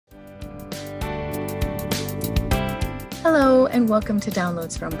Hello and welcome to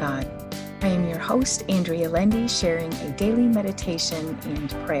Downloads from God. I am your host, Andrea Lendy, sharing a daily meditation and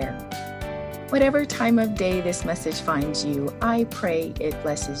prayer. Whatever time of day this message finds you, I pray it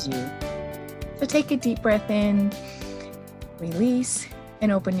blesses you. So take a deep breath in, release,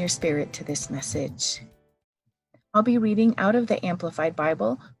 and open your spirit to this message. I'll be reading out of the Amplified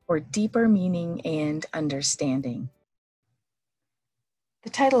Bible for deeper meaning and understanding. The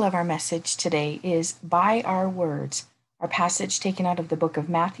title of our message today is By Our Words. Our passage taken out of the book of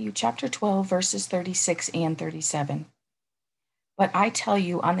Matthew, chapter 12, verses 36 and 37. But I tell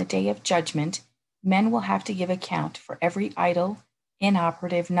you, on the day of judgment, men will have to give account for every idle,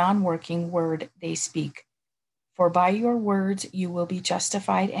 inoperative, non-working word they speak. For by your words you will be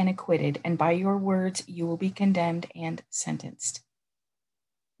justified and acquitted, and by your words you will be condemned and sentenced.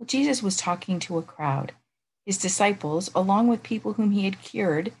 Well, Jesus was talking to a crowd. His disciples, along with people whom he had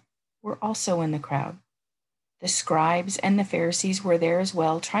cured, were also in the crowd. The scribes and the Pharisees were there as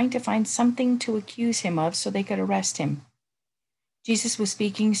well, trying to find something to accuse him of so they could arrest him. Jesus was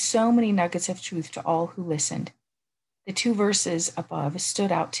speaking so many nuggets of truth to all who listened. The two verses above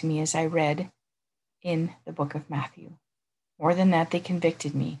stood out to me as I read in the book of Matthew. More than that, they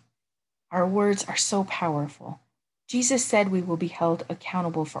convicted me. Our words are so powerful. Jesus said we will be held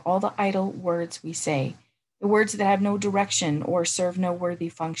accountable for all the idle words we say, the words that have no direction or serve no worthy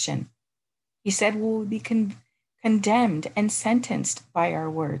function. He said we will be condemned and sentenced by our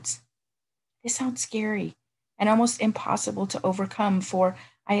words. This sounds scary and almost impossible to overcome, for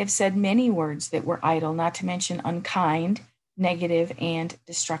I have said many words that were idle, not to mention unkind, negative, and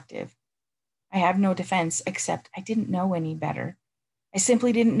destructive. I have no defense except I didn't know any better. I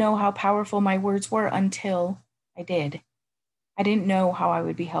simply didn't know how powerful my words were until I did. I didn't know how I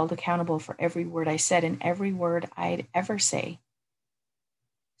would be held accountable for every word I said and every word I'd ever say.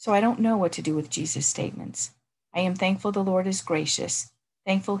 So I don't know what to do with Jesus' statements. I am thankful the Lord is gracious,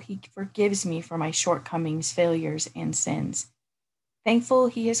 thankful he forgives me for my shortcomings, failures, and sins. Thankful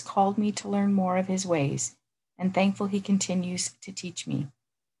he has called me to learn more of his ways, and thankful he continues to teach me.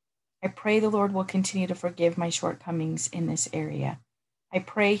 I pray the Lord will continue to forgive my shortcomings in this area. I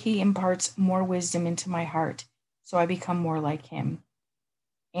pray he imparts more wisdom into my heart so I become more like him.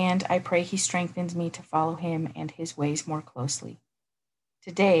 And I pray he strengthens me to follow him and his ways more closely.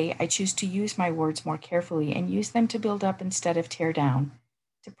 Today, I choose to use my words more carefully and use them to build up instead of tear down,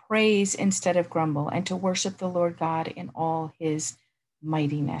 to praise instead of grumble, and to worship the Lord God in all his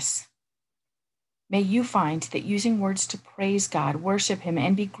mightiness. May you find that using words to praise God, worship him,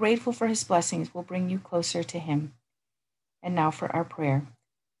 and be grateful for his blessings will bring you closer to him. And now for our prayer.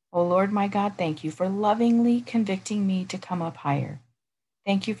 O Lord my God, thank you for lovingly convicting me to come up higher.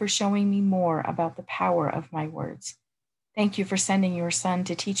 Thank you for showing me more about the power of my words. Thank you for sending your Son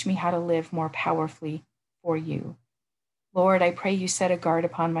to teach me how to live more powerfully for you. Lord, I pray you set a guard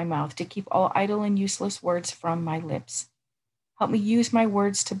upon my mouth to keep all idle and useless words from my lips. Help me use my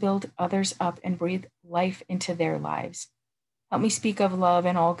words to build others up and breathe life into their lives. Help me speak of love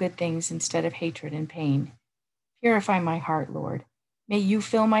and all good things instead of hatred and pain. Purify my heart, Lord. May you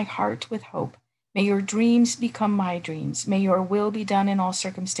fill my heart with hope. May your dreams become my dreams. May your will be done in all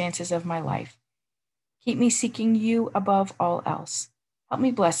circumstances of my life. Keep me seeking you above all else. Help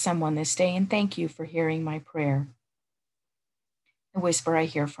me bless someone this day, and thank you for hearing my prayer. The whisper I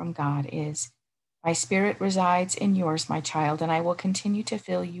hear from God is, my spirit resides in yours, my child, and I will continue to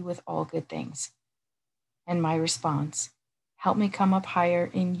fill you with all good things. And my response, help me come up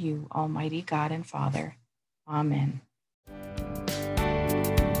higher in you, Almighty God and Father. Amen.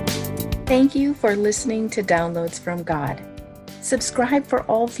 Thank you for listening to Downloads from God. Subscribe for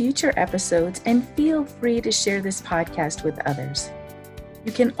all future episodes and feel free to share this podcast with others.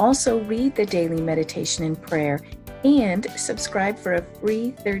 You can also read the daily meditation and prayer and subscribe for a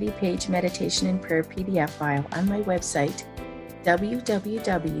free 30-page meditation and prayer PDF file on my website,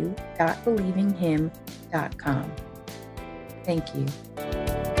 www.believinghim.com. Thank you.